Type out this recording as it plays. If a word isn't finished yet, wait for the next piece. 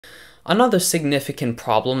Another significant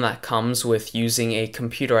problem that comes with using a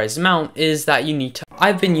computerized mount is that you need to...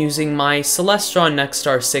 I've been using my Celestron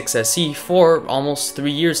Nexstar 6 SE for almost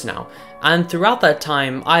 3 years now, and throughout that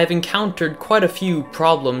time I've encountered quite a few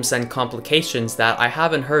problems and complications that I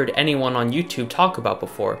haven't heard anyone on YouTube talk about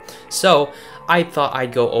before. So I thought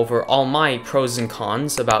I'd go over all my pros and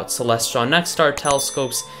cons about Celestron Nexstar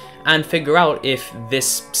telescopes and figure out if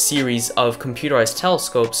this series of computerized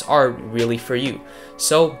telescopes are really for you.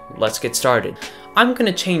 So let's get started. I'm going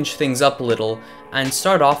to change things up a little and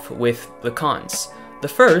start off with the cons. The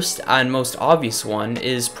first and most obvious one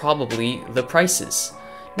is probably the prices.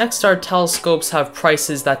 Nexstar telescopes have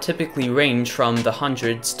prices that typically range from the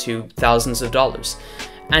hundreds to thousands of dollars.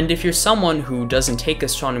 And if you're someone who doesn't take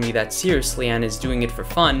astronomy that seriously and is doing it for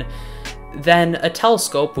fun, then a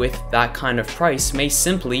telescope with that kind of price may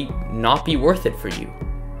simply not be worth it for you.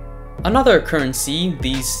 Another currency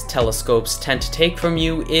these telescopes tend to take from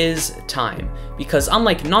you is time, because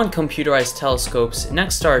unlike non-computerized telescopes,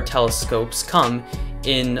 Nexstar telescopes come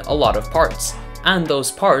in a lot of parts, and those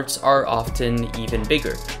parts are often even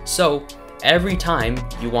bigger. So every time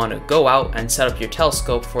you want to go out and set up your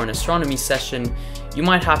telescope for an astronomy session, you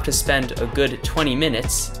might have to spend a good 20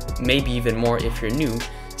 minutes, maybe even more if you're new,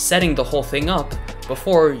 setting the whole thing up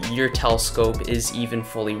before your telescope is even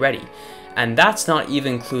fully ready. And that's not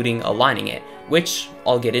even including aligning it, which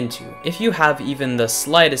I'll get into. If you have even the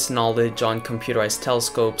slightest knowledge on computerized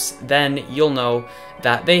telescopes, then you'll know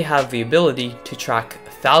that they have the ability to track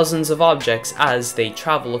thousands of objects as they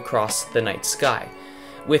travel across the night sky,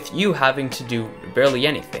 with you having to do barely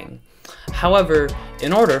anything. However,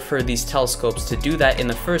 in order for these telescopes to do that in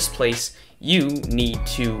the first place, you need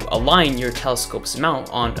to align your telescope's mount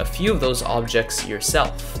on a few of those objects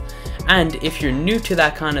yourself. And if you're new to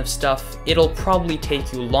that kind of stuff, it'll probably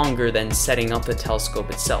take you longer than setting up the telescope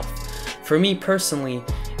itself. For me personally,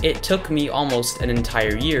 it took me almost an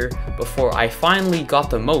entire year before I finally got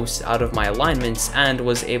the most out of my alignments and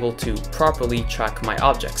was able to properly track my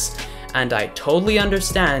objects. And I totally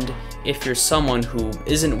understand if you're someone who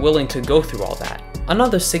isn't willing to go through all that.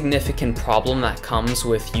 Another significant problem that comes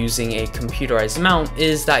with using a computerized mount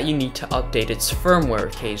is that you need to update its firmware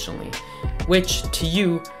occasionally, which to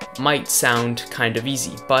you might sound kind of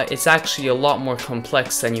easy, but it's actually a lot more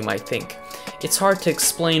complex than you might think. It's hard to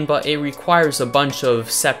explain, but it requires a bunch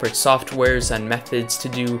of separate softwares and methods to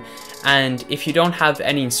do, and if you don't have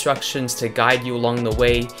any instructions to guide you along the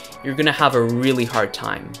way, you're gonna have a really hard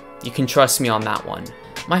time. You can trust me on that one.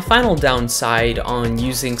 My final downside on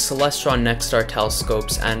using Celestron Nexstar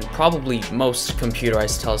telescopes, and probably most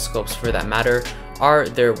computerized telescopes for that matter, are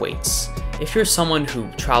their weights. If you're someone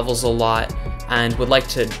who travels a lot and would like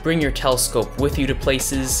to bring your telescope with you to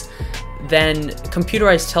places, then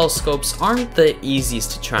computerized telescopes aren't the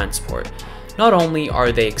easiest to transport. Not only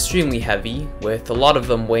are they extremely heavy, with a lot of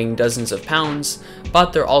them weighing dozens of pounds,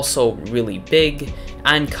 but they're also really big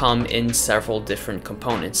and come in several different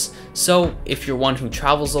components. So if you're one who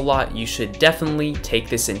travels a lot, you should definitely take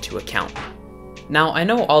this into account. Now, I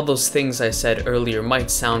know all those things I said earlier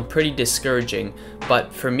might sound pretty discouraging,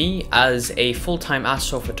 but for me, as a full-time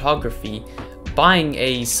astrophotography, buying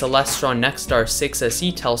a Celestron Nexstar 6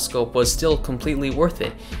 SE telescope was still completely worth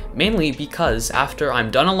it, mainly because after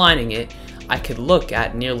I'm done aligning it, I could look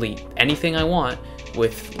at nearly anything I want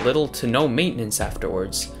with little to no maintenance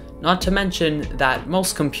afterwards. Not to mention that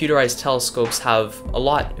most computerized telescopes have a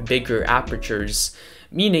lot bigger apertures,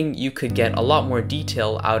 meaning you could get a lot more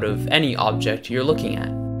detail out of any object you're looking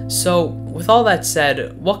at. So, with all that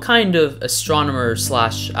said, what kind of astronomer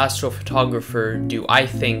slash astrophotographer do I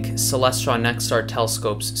think Celestron Nexstar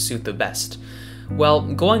telescopes suit the best? Well,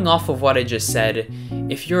 going off of what I just said,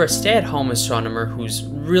 if you're a stay-at-home astronomer who's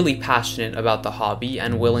really passionate about the hobby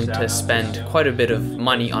and willing to spend quite a bit of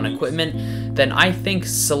money on equipment, then I think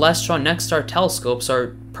Celestron Nexstar telescopes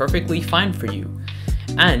are perfectly fine for you.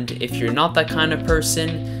 And if you're not that kind of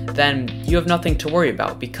person, then you have nothing to worry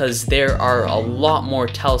about, because there are a lot more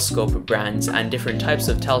telescope brands and different types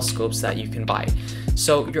of telescopes that you can buy.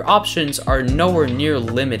 So your options are nowhere near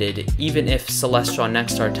limited, even if Celestron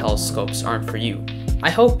Nexstar telescopes aren't for you. I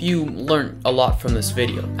hope you learned a lot from this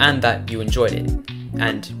video and that you enjoyed it.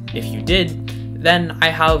 And if you did, then I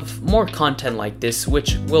have more content like this,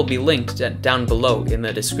 which will be linked down below in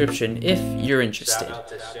the description if you're interested.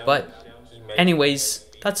 But anyways,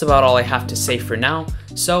 that's about all I have to say for now,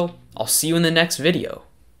 so I'll see you in the next video.